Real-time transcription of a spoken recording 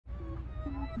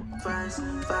Fast,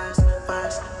 fast,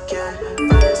 fast, get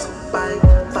fast, bike,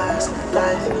 fast,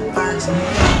 life, fast,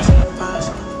 fast,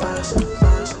 fast, fast,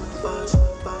 fast, fast,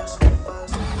 fast,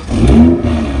 fast.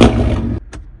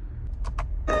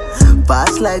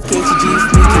 Fast life, KTG,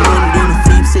 making money in the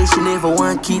flip session, never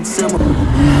want kids, summer.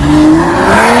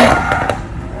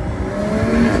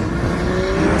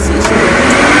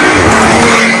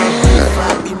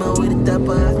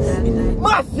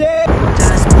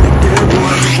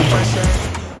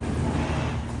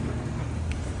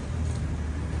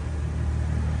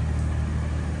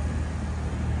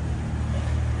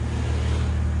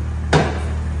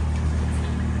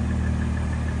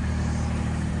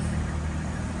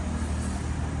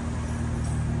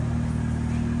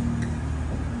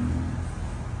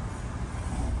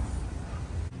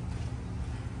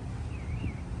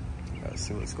 Let's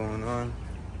see what's going on.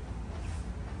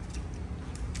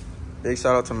 Big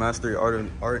shout out to Mastery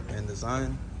Art and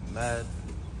Design, Mad.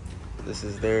 This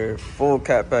is their full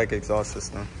catback exhaust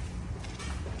system.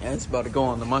 And it's about to go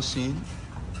on the machine.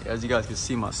 As you guys can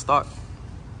see, my stock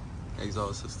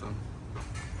exhaust system.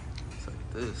 It's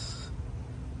like this.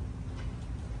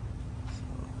 So,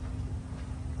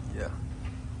 yeah.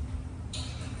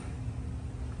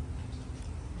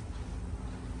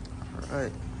 All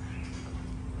right.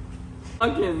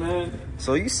 Okay, man.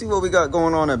 So you see what we got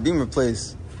going on at Beamer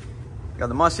Place. Got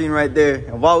the machine right there.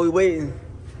 And while we waiting,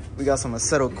 we got some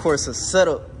Assetto Corsa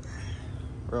setup.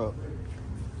 Bro,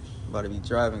 about to be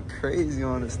driving crazy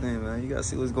on this thing, man. You guys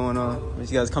see what's going on. When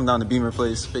you guys come down to Beamer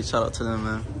Place, big shout out to them,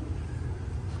 man.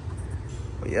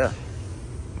 But yeah,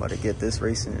 about to get this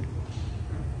racing.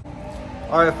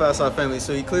 All right, Fast Side family.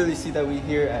 So you clearly see that we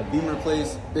here at Beamer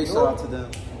Place. Big shout out to them.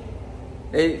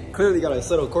 They clearly got a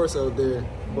Assetto Corsa out there.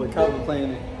 Boy, Calvin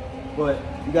playing it. But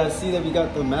you guys see that we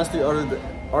got the Mastery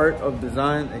Art of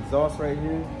Design exhaust right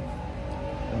here.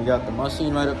 And we got the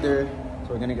machine right up there.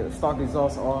 So we're gonna get the stock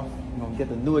exhaust off. We're gonna get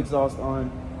the new exhaust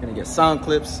on. We're gonna get sound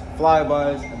clips,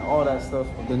 flybys, and all that stuff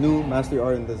of the new Mastery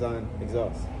Art and Design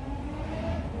exhaust.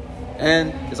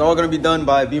 And it's all gonna be done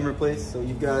by Beamer Place. So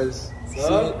you guys see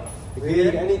it. If you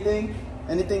need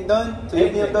anything done to your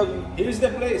BMW. Here's the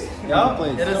place. Yeah,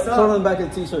 place. Show them back in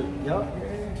the t-shirt. Yeah.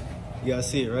 You guys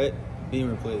see it, right?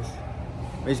 Beamer Place.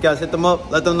 Make sure you guys hit them up.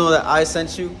 Let them know that I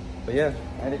sent you. But yeah,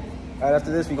 right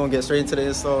after this, we're going to get straight into the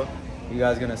install. You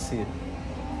guys going to see it.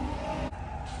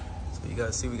 So you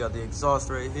guys see we got the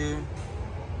exhaust right here.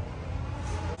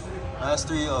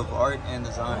 Mastery of Art and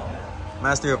Design.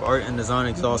 Mastery of Art and Design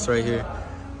exhaust right here.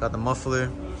 Got the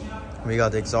muffler. We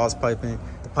got the exhaust piping.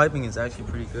 The piping is actually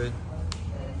pretty good.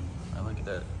 Look at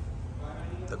that.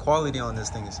 The quality on this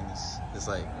thing is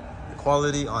like, the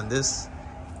quality on this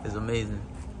is amazing.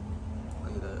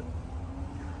 Look at that.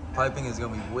 Piping is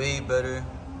gonna be way better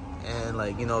and,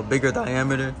 like, you know, bigger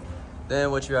diameter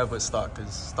than what you have with stock,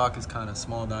 because stock is kind of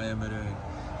small diameter and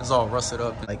it's all rusted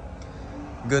up. Like,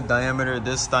 good diameter,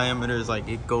 this diameter is like,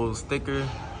 it goes thicker,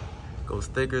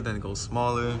 then it goes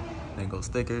smaller, then it goes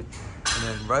thicker, and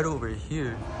then right over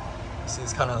here, you see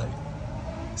it's kind of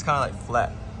like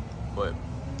flat. But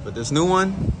this new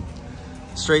one,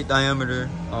 straight diameter.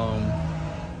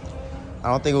 I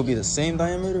don't think it'll be the same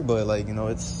diameter, but, like, you know,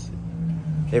 it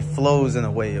flows in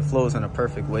a way. It flows in a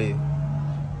perfect way.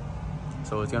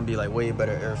 So it's gonna be like way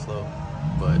better airflow.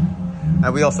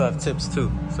 And we also have tips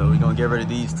too. So we're gonna get rid of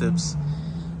these tips.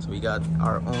 So we got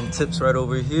our own tips right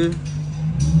over here.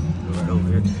 Right over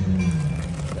here.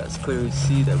 You guys clearly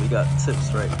see that we got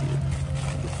tips right here.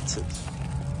 Get the tips.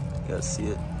 You guys see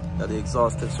it. Got the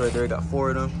exhaust tips right there. Got 4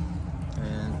 of them.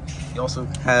 And you also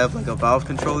have like a valve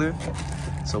controller.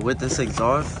 So with this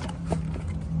exhaust,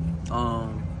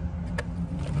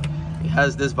 it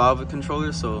has this valve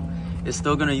controller, so it's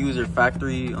still gonna use your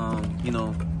factory, you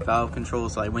know, valve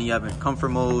controls. Like when you have in comfort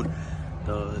mode,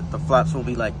 the flaps will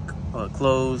be like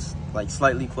closed, like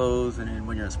slightly closed, and then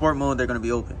when you're in sport mode, they're gonna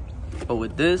be open. But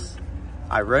with this,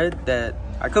 I read that,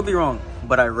 I could be wrong,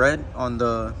 but I read on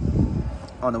the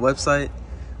website,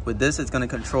 with this, it's gonna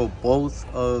control both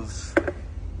of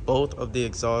the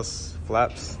exhaust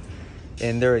flaps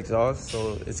in their exhaust,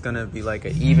 so it's gonna be like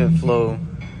an even flow.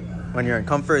 When you're in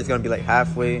comfort, it's gonna be like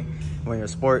halfway. When you're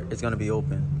sport, it's gonna be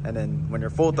open, and then when you're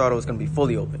full throttle, it's gonna be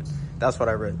fully open. That's what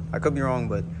I read. I could be wrong,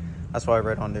 but that's what I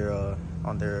read on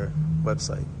their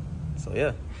website. So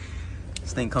yeah,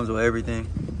 this thing comes with everything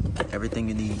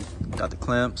you need. Got the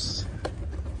clamps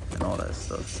and all that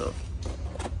stuff. So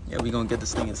yeah, we're gonna get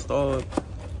this thing installed.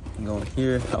 You're gonna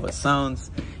hear how it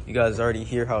sounds. You guys already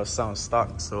hear how it sounds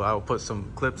stock, so I will put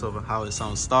some clips of how it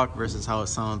sounds stock versus how it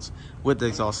sounds with the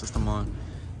exhaust system on,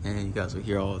 and you guys will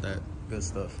hear all that good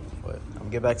stuff. But I'm gonna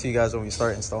get back to you guys when we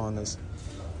start installing this.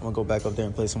 gonna go back up there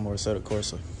and play some more Assetto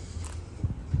Corsa.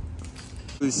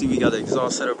 You see we got the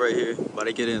exhaust setup right here, about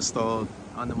to get it installed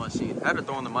on the machine. I had to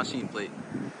throw on the machine plate.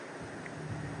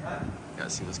 Gotta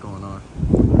see what's going on.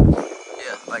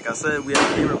 Yeah, like I said, we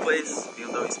have to be replaced.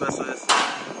 BMW specialist.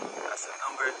 That's the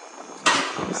number. You know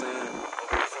what I'm saying?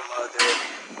 Over full out there.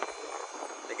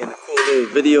 They're getting a cool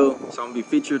little video, so I'm gonna be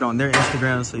featured on their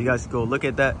Instagram, so you guys can go look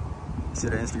at that. See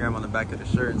their Instagram on the back of the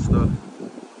shirt and stuff.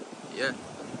 Yeah.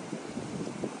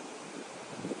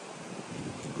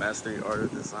 Mastery art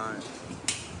of design.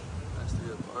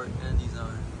 Mastery of art and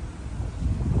design.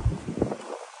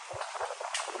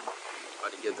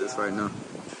 About to get this right now.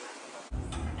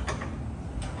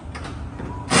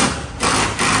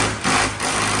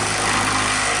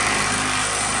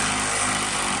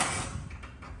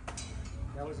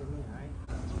 That was a me, right?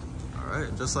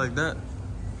 Alright, just like that.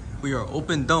 We are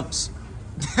open dumps.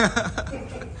 Yeah.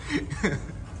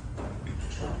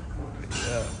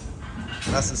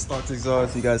 That's the stock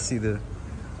exhaust. You guys see the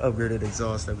upgraded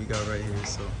exhaust that we got right here.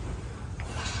 So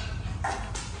I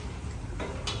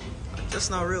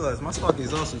just now realized my stock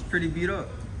exhaust was pretty beat up.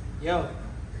 Yo,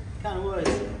 kind of was.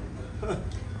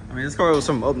 I mean, this car was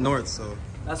from up north, so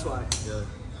That's why. yeah.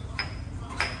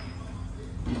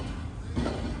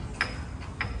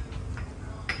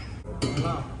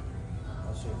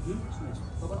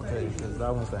 Okay, because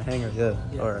that one's the hanger. Yeah.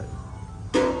 All right.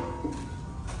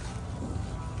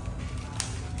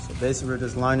 So basically, we're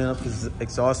just lining up this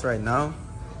exhaust right now.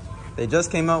 They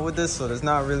just came out with this, so there's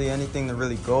not really anything to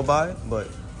really go by, but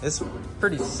it's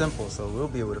pretty simple, so we'll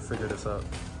be able to figure this out.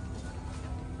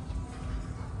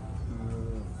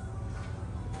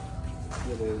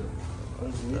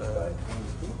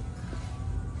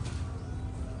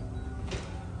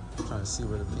 Trying to see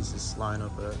where the pieces line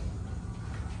up at.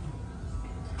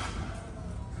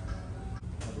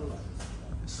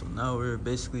 So now we're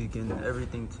basically getting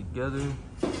everything together.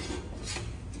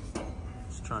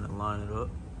 Just trying to line it up.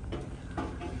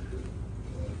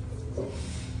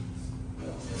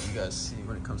 You guys see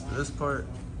when it comes to this part,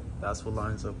 that's what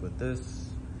lines up with this.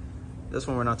 This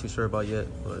one we're not too sure about yet,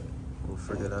 but we'll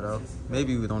figure that out.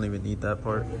 Maybe we don't even need that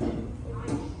part.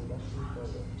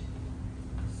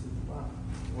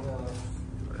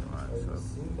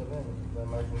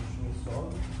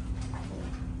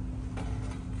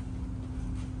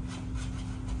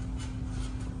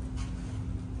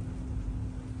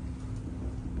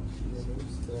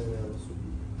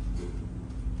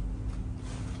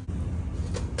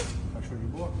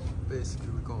 Basically,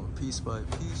 we're going piece by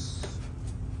piece.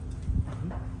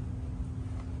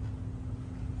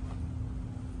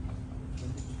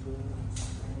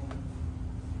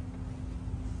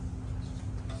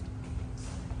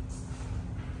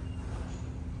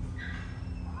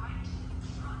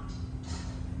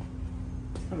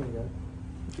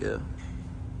 Yeah.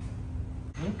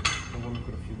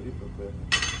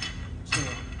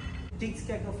 O que você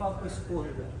quer que eu fale com esse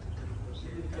corno, velho?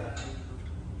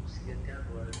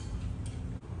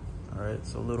 Alright,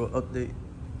 so a little update.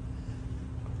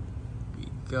 We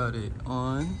got it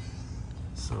on.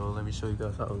 So let me show you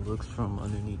guys how it looks from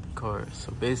underneath the car.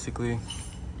 So basically,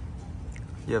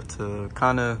 you have to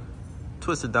kind of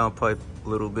twist the downpipe a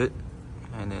little bit,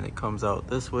 and then it comes out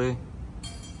this way.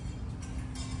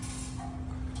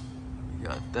 We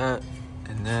got that,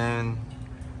 and then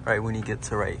right when you get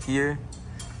to right here,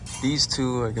 these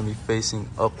two are gonna be facing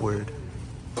upward.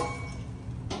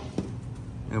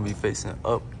 They're gonna be facing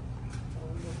up,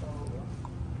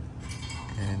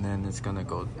 and then it's gonna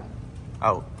go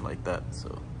out like that.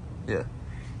 So yeah,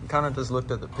 we kind of just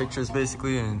looked at the pictures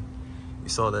basically, and we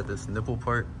saw that this nipple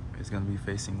part is gonna be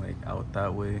facing like out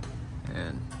that way,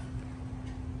 and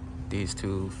these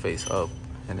two face up,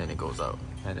 and then it goes out.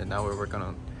 And then now we're working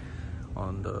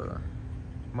on the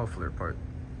muffler part.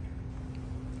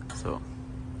 So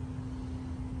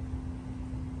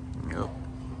yep.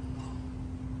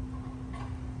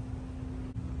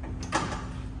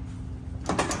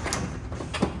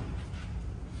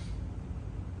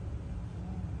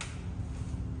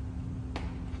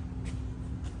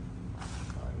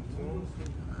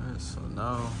 So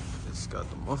now it's got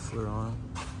the muffler on.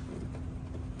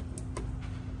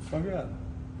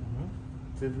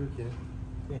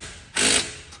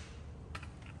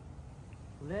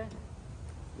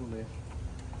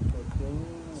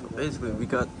 So basically we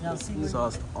got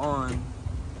exhaust on,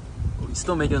 but we're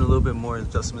still making a little bit more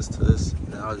adjustments to this,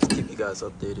 and I'll just keep you guys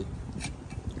updated.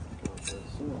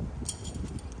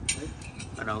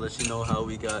 And I'll let you know how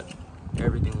we got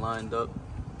everything lined up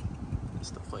and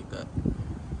stuff like that.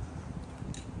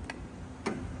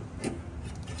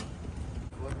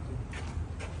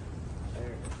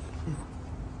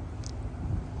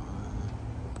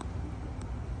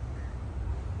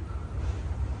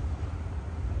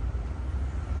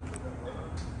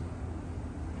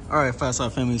 All right, Fast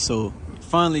Out family, so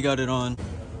finally got it on.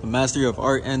 The Mastery of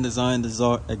Art and Design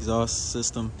exhaust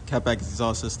system, catback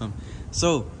exhaust system.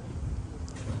 So,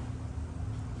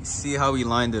 you see how we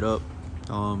lined it up.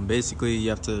 Basically,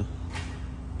 you have to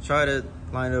try to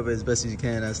line it up as best as you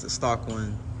can. That's the stock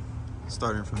one,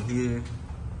 starting from here.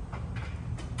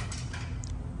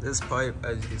 This pipe,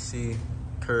 as you can see,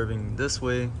 curving this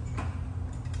way.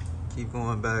 Keep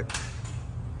going back.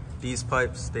 These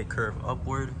pipes, they curve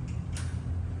upward.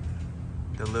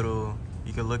 The little,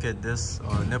 you can look at this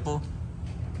nipple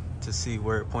to see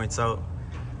where it points out.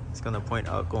 It's gonna point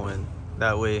out going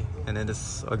that way, and then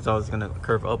this exhaust is gonna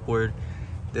curve upward.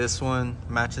 This one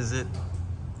matches it,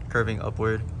 curving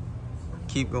upward.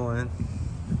 Keep going,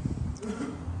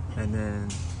 and then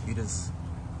you just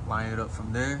line it up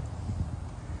from there.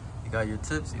 You got your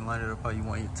tips, you line it up how you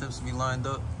want your tips to be lined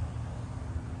up,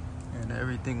 and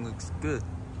everything looks good.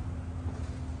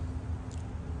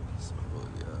 So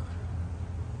yeah.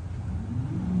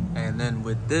 And then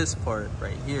with this part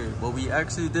right here, what we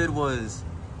actually did was,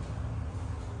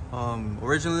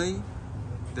 originally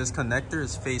this connector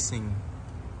is facing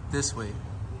this way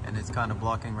and it's kind of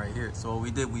blocking right here. So what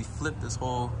we did, we flipped this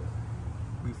whole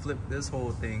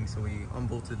thing. So we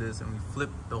unbolted this and we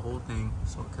flipped the whole thing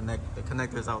so the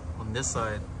connector is out on this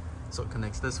side, so it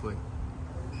connects this way.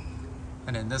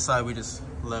 And then this side we just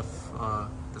left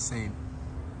the same.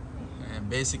 And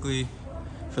basically,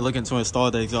 if you're looking to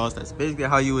install the exhaust, that's basically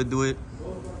how you would do it.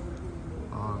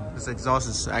 This exhaust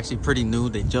is actually pretty new.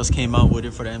 They just came out with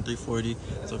it for the M340.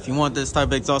 So if you want this type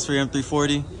of exhaust for your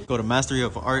M340, go to Mastery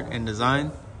of Art and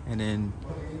Design and then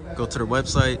go to their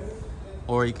website,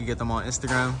 or you can get them on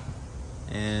Instagram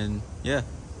and yeah,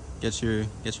 get your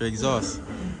exhaust.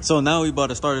 So now we about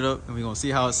to start it up and we're gonna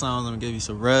see how it sounds. I'm gonna give you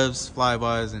some revs,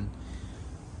 flybys, and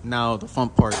now the fun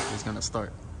part is gonna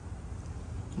start.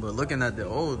 But looking at the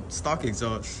old stock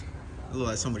exhaust, it looks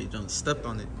like somebody just stepped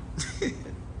on it.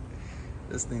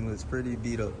 This thing looks pretty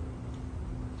beat up.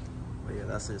 But yeah,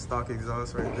 that's it, stock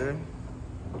exhaust right there.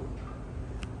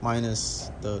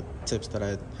 Minus the tips that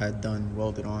I had done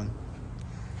welded on.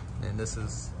 And this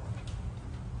is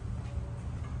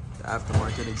the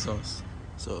aftermarket exhaust.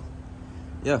 So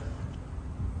yeah,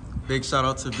 big shout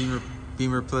out to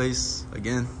Beamer Place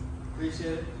again.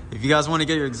 Appreciate it. If you guys want to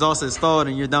get your exhaust installed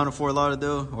and you're down in Fort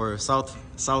Lauderdale or South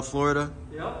Florida,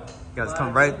 Yep. you guys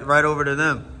come right over to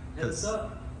them. Yes,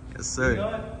 sir. Yes,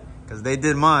 sir. Because they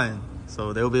did mine,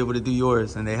 so they'll be able to do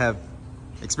yours, and they have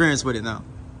experience with it now.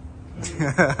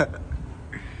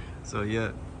 So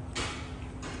yeah.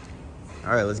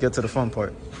 All right, let's get to the fun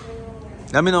part.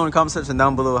 Let me know in the comment section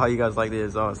down below how you guys like the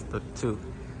exhaust too.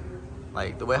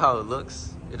 Like the way how it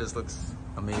looks, it just looks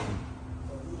amazing.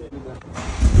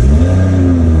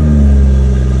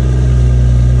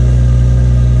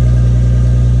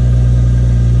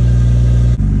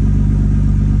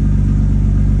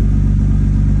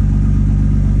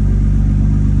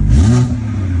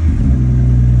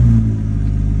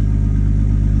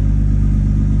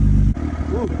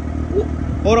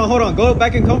 Hold on, go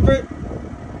back in comfort.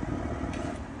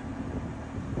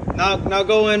 Now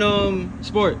go in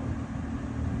sport.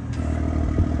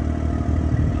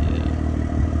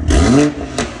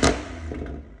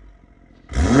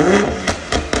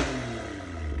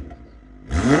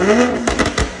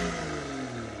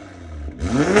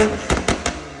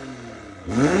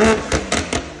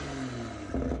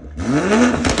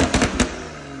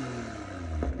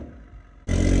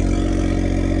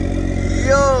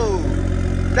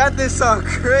 That thing sound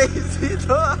crazy,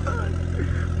 dog.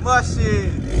 My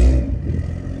shit.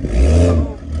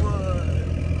 Oh, boy.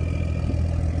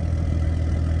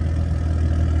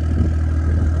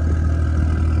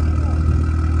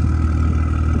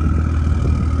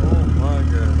 Oh my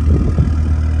god.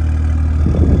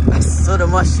 That's so the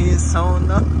machine sound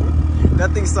now.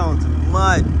 That thing sounds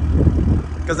mud.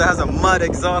 Because it has a mud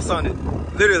exhaust on it.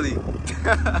 Literally.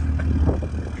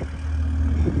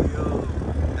 Yo.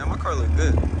 Damn, my car look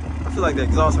good. I feel like the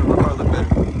exhaust on my car look better.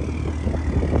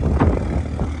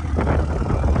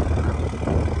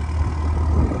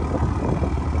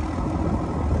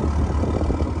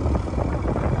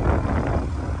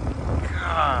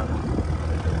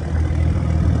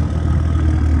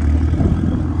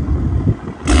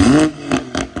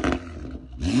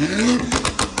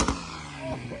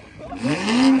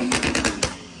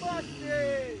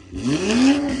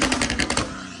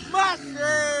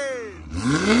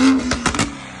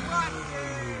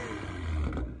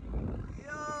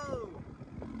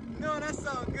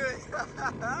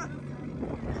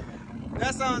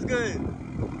 That sounds good.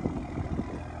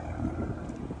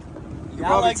 You can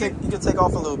probably you can take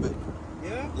off a little bit.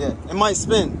 Yeah? Yeah. It might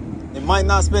spin. It might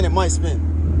not spin. It might spin.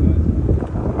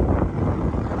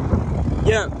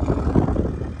 Yeah.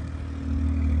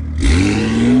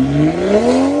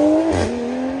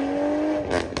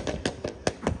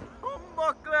 Oh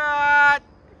my God!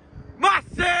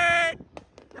 Massive!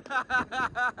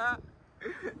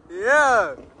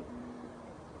 Yeah.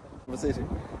 Conversation.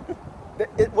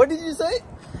 What did you say?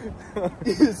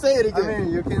 You say it I again.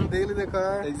 mean, you can daily the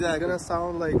car. Exactly. It's gonna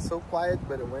sound like so quiet,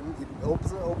 but when it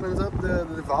opens up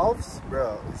the valves,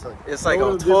 bro, It's like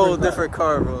a total different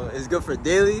car, bro. It's good for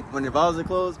daily when the valves are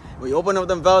closed. When you open up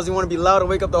them valves, you want to be loud and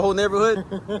wake up the whole neighborhood.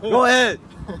 Go ahead.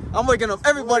 I'm waking up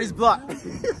everybody's block.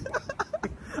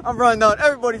 I'm running down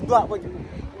everybody's block.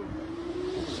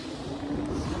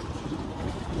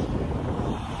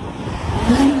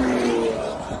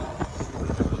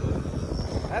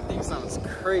 That thing sounds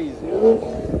crazy.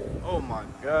 Oh my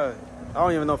God. I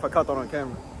don't even know if I caught that on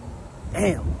camera.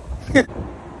 Damn. God.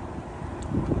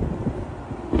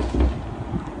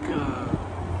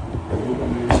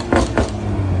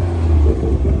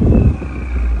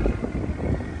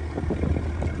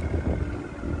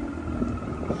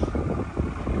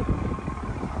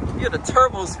 Yeah, the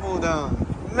turbo spool down.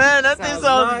 Man, that thing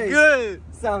sounds nice. good.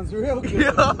 Sounds real good.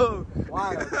 Yo.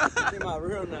 Wow, it came out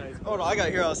real nice. Hold on, I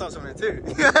gotta hear how it sounds from it too.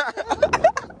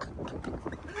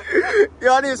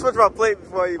 Yo, I need to switch my plate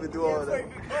before I even do all that.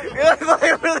 Yeah,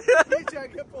 like, really. You try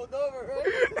to get pulled over,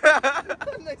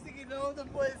 right? Next thing you know, the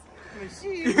boy's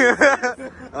machine.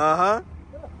 Uh-huh.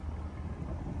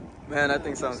 Man, that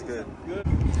thing sounds good.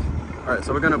 All right,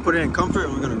 so we're gonna put it in comfort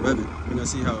and we're gonna rev it. We're gonna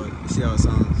see how it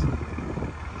sounds.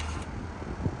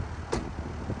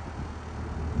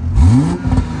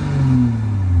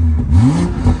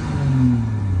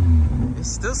 It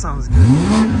still sounds good.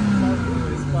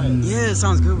 Yeah, it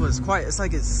sounds good, but it's quiet. It's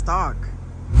like it's stock.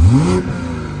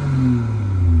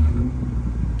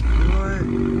 What?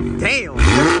 Damn.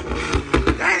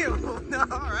 Damn. No,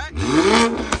 all right.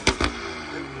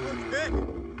 Okay.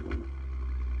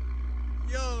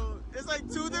 Yo, it's like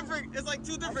two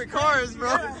different cars,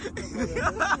 bro.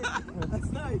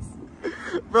 That's nice.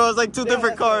 Bro, it's like two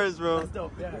different cars, bro. That's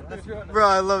dope. Yeah, that's real nice. Bro,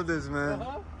 I love this, man.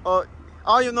 Oh,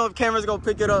 I don't even know if camera's gonna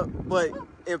pick it up, but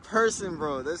in person,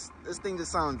 bro, this thing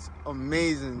just sounds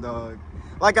amazing, dog.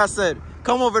 Like I said,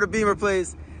 come over to Beamer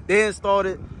Place. They installed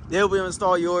it. They'll be able to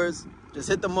install yours. Just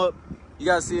hit them up. You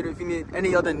guys see it if you need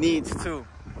any other needs too.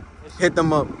 Hit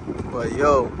them up. But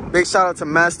yo, big shout out to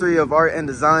Mastery of Art and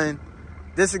Design.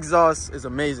 This exhaust is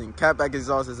amazing. Catback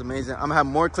exhaust is amazing. I'm gonna have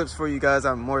more clips for you guys. I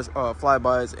have more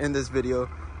flybys in this video.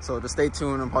 So just stay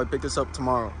tuned. I'll probably pick this up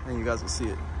tomorrow and you guys will see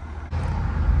it.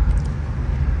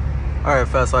 All right,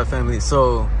 Fast Life family.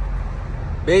 So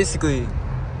basically,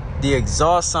 the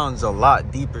exhaust sounds a lot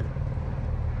deeper.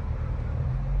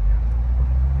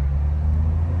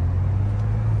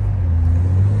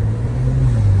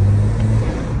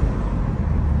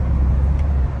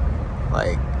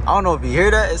 Like, I don't know if you hear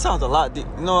that. It sounds a lot deep.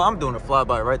 You know, I'm doing a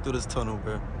flyby right through this tunnel,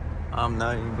 bro. I'm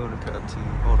not even going to cut to you.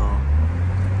 Hold on.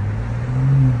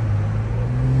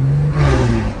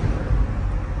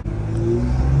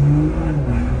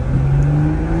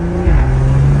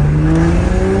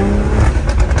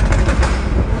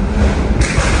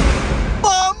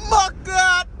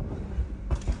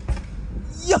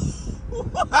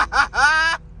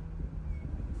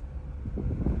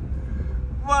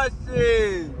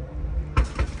 Machine.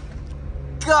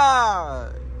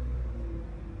 God.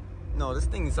 No, this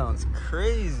thing sounds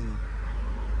crazy.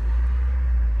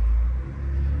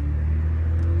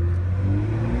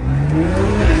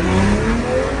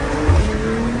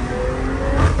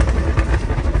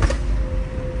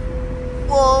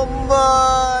 Oh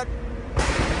my.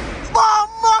 Oh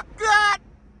my God.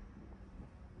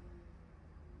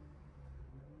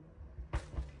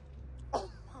 Oh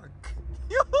my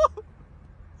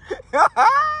God.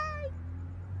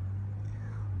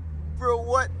 Bro,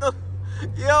 what the?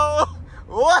 Yo,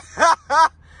 what?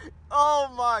 Oh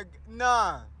my,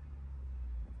 nah.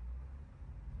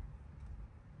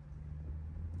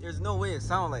 There's no way it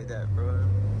sounds like that, bro.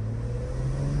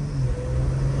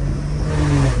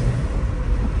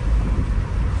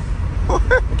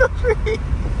 What the freak?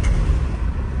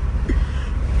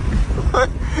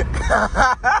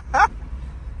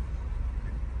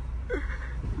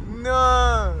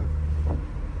 No.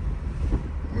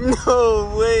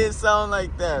 No way it sound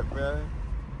like that, bro.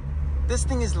 This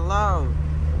thing is loud.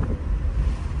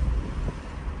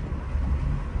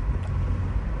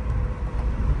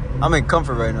 I'm in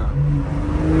comfort right now.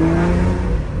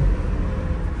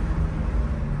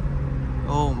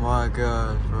 Oh my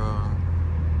gosh, bro.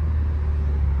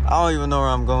 I don't even know where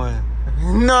I'm going.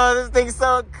 No, this thing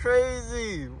sounds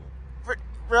crazy.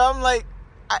 Bro, I'm like,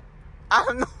 I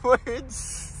have no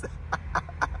words.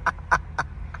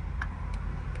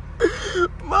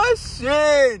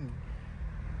 Machine!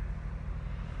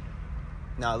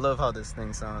 Now I love how this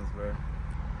thing sounds, bro.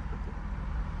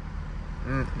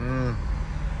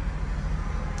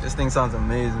 This thing sounds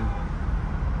amazing.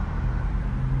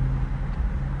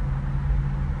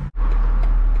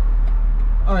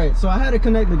 Alright, so I had to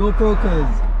connect the GoPro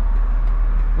because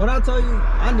what I tell you,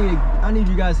 I need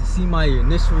you guys to see my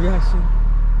initial reaction.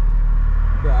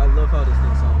 Bro, I love how this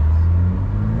thing sounds.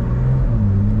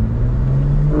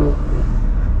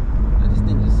 This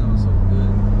thing just sounds so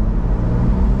good.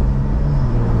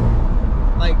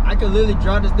 Like, I could literally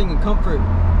drive this thing in comfort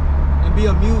and be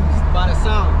amused by the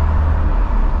sound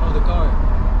of the car.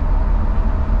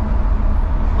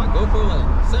 My GoPro like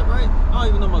set right? I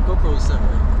don't even know my GoPro is set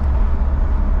right.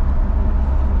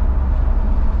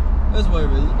 That's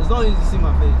whatever, as long as you see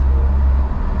my face, bro.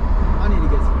 I need to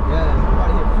get some gas. I'm about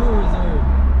to hit fuel reserve.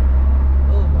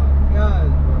 Oh my god,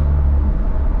 bro.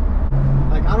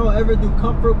 Like, I don't ever do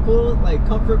comfort pulls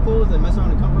and mess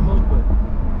around in comfort mode, but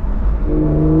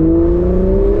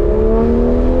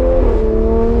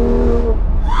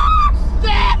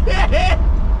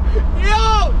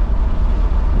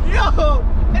Yo!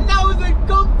 And that was in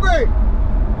comfort!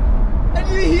 And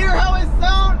you hear how it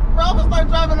sounds? Bro, I'm gonna start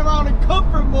driving around in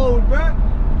comfort mode, bro.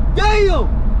 Damn!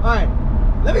 Alright,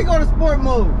 let me go to sport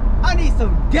mode. I need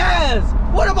some gas!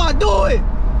 What am I doing?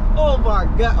 Oh my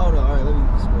god. Hold on, alright, let me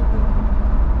do sport mode.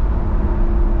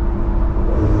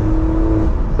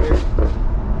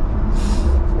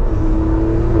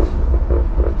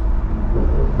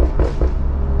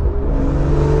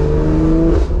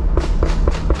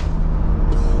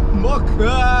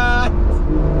 God!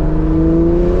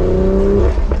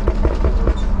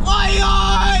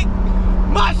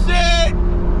 My shit!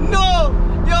 No!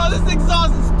 Yo, this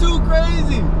exhaust is too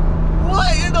crazy!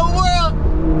 What in the world?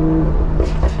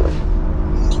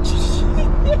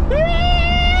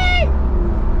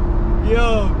 Yo!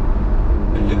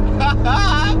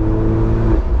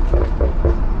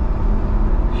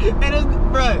 And it's,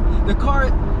 bruh, the car,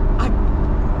 I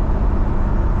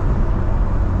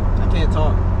can't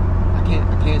talk. I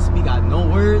can't speak. I have no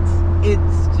words.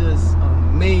 It's just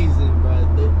amazing, bro.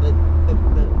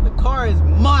 The car is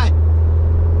mud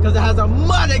because it has a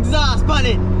mud exhaust on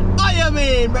it. I am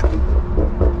in, bro.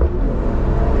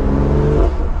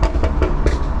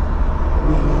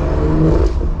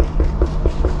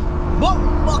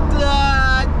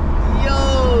 Yo,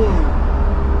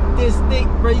 this thing,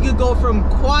 bro. You could go from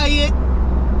quiet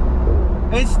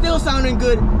and still sounding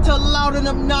good to loud and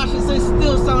obnoxious and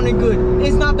still sounding good.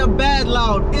 It's not the bad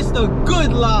loud, it's the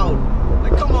good loud.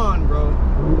 Like, come on, bro.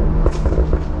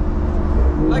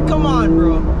 Like, come on,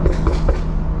 bro.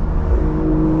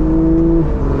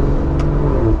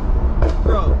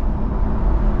 Bro,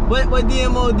 what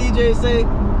DMO DJ say?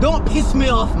 Don't piss me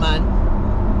off, man.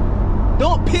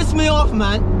 Don't piss me off,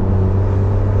 man.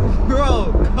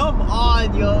 Bro, come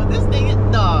on, yo. This thing is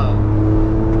dumb.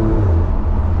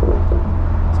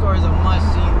 Is a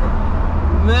machine, bro.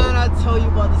 Man, I tell you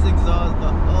about this exhaust,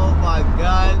 though. Oh my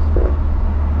gosh,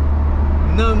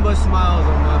 nothing but smiles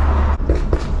on my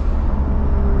face.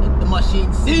 Let the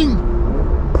machine sing.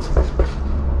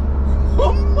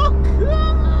 Oh my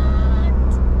god.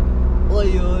 Oi,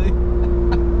 oi.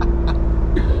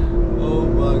 Oh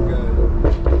my god,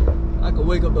 I could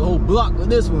wake up the whole block with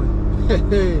this one.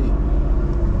 Hey.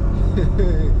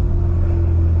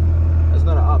 That's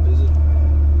not an op, is it?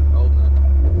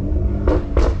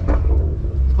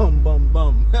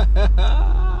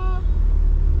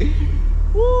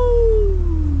 Woo!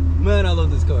 Man, I love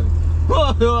this car.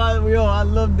 Yo, I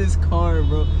love this car,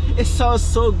 bro. It sounds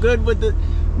so good with the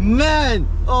man.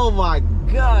 Oh my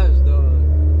gosh, dog.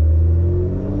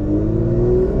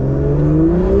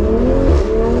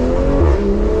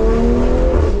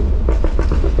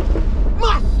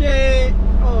 My shit.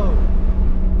 Oh,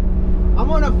 I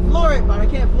want to floor it, but I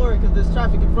can't floor it because there's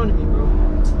traffic in front of me, bro.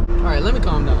 All right, let me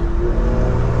calm down.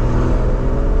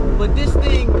 But this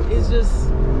thing is just,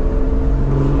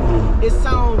 it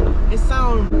sound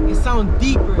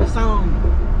deeper, it sound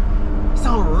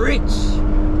rich.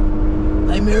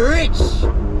 Like me rich.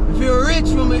 If you're rich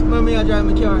when me I drive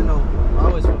my car, no. I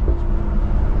always feel rich.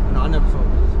 No, I never felt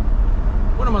rich.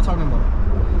 What am I talking about?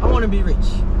 I want to be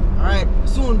rich. Alright,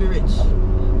 soon be rich.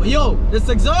 But yo, this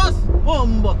exhaust, oh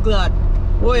my god.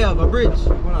 Oh yeah, a bridge.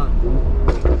 Hold on.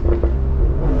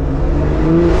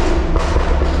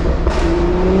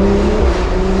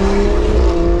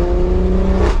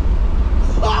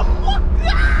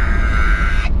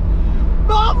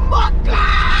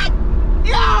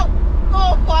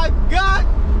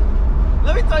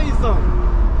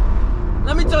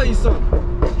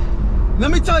 Let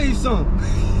me tell you something.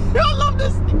 I love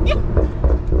this thing.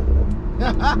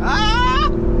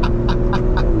 I'm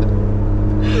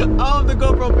the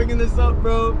GoPro picking this up,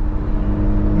 bro.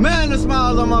 Man, the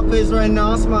smile's on my face right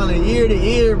now. I'm smiling ear to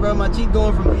ear, bro. My cheek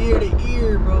going from ear to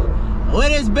ear, bro. Where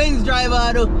this Benz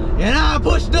driver do? And I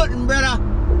push nothing, brother.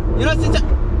 You know, since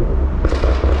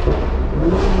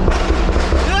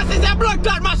that blood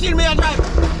clot machine me I drive.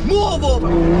 Move over.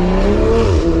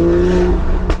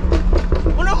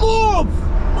 Wanna move?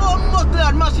 Oh, blood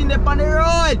clot machine up on the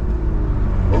road.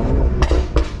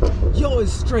 Yo,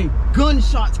 it's straight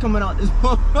gunshots coming out this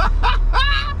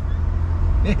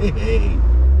Hey.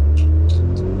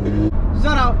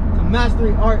 Shout out to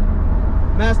Mastery of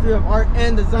Art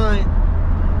and Design.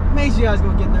 Make sure you guys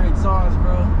go get their exhaust,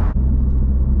 bro.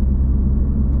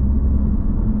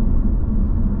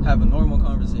 Have a normal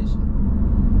conversation.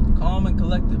 Calm and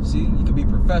collective. See, you can be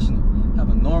professional. Have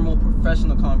a normal,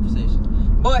 professional conversation.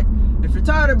 But if you're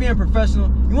tired of being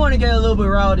professional, you want to get a little bit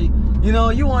rowdy. You know,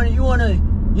 you want to,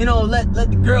 you know, let the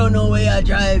girl know where I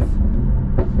drive.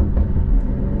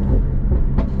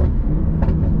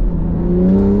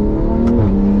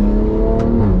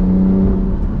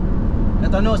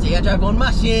 Let her know, say I drive on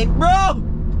machine, bro.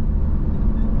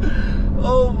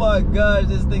 Oh my gosh,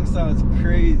 this thing sounds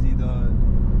crazy, dog.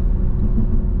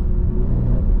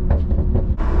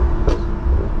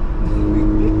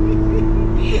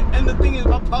 And the thing is,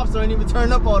 my pops aren't even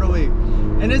turned up all the way.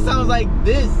 And it sounds like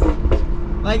this.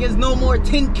 Like it's no more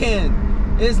tin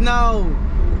can. It's now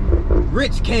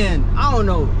rich can. I don't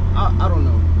know. I don't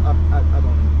know. I don't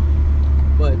know.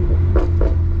 But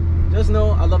just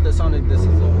know I love the sound of this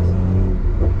exhaust.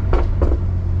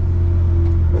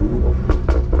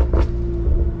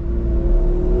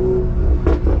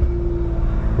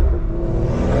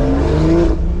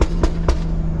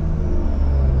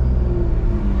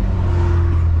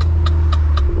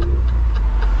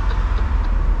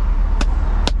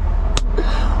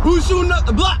 Who's shooting up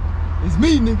the block? It's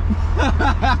me, nigga.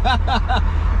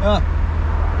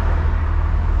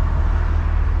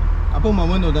 I put my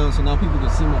window down so now people can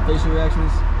see my facial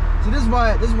reactions. So this is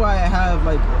why I have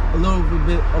like a little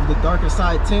bit of the darker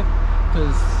side tint,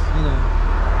 because you know,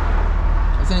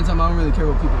 at the same time I don't really care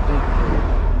what people think.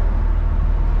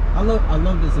 I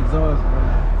love this exhaust, bro.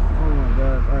 Oh my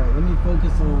gosh. All right, let me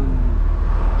focus on.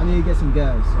 I need to get some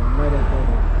gas, so I'm right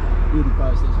at the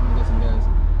 85 station. I'm gonna get some gas.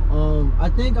 I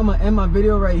think I'm gonna end my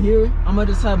video right here. I'm gonna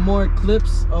just have more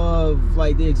clips of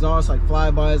like the exhaust, like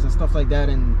flybys and stuff like that,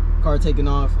 and car taking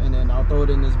off, and then I'll throw it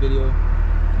in this video.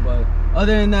 But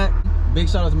other than that, big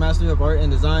shout out to Mastery of Art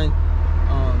and Design.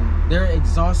 Their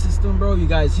exhaust system, bro, you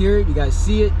guys hear it, you guys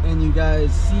see it, and you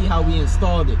guys see how we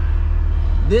installed it.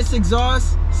 This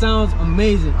exhaust sounds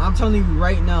amazing. I'm telling you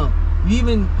right now. You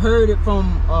even heard it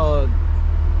from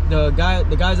the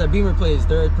guys at Beamer Plays,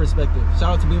 their perspective.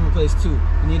 Shout out to Beamer Plays too.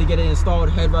 You need to get it installed,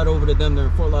 head right over to them. They're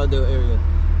in Fort Lauderdale area.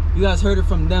 You guys heard it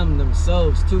from them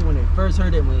themselves too when they first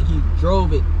heard it, when he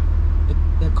drove it.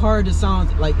 The car just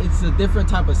sounds like it's a different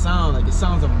type of sound. Like it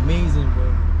sounds amazing,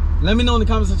 bro. Let me know in the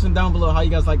comment section down below how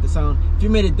you guys like the sound. If you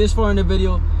made it this far in the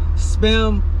video,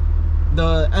 spam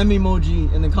the M emoji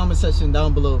in the comment section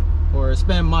down below, or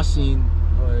spam machine,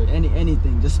 or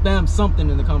anything. Just spam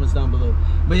something in the comments down below.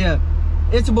 But yeah,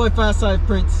 it's your boy Fast Life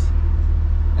Prince,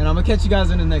 and I'm gonna catch you guys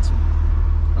in the next one.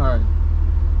 All right.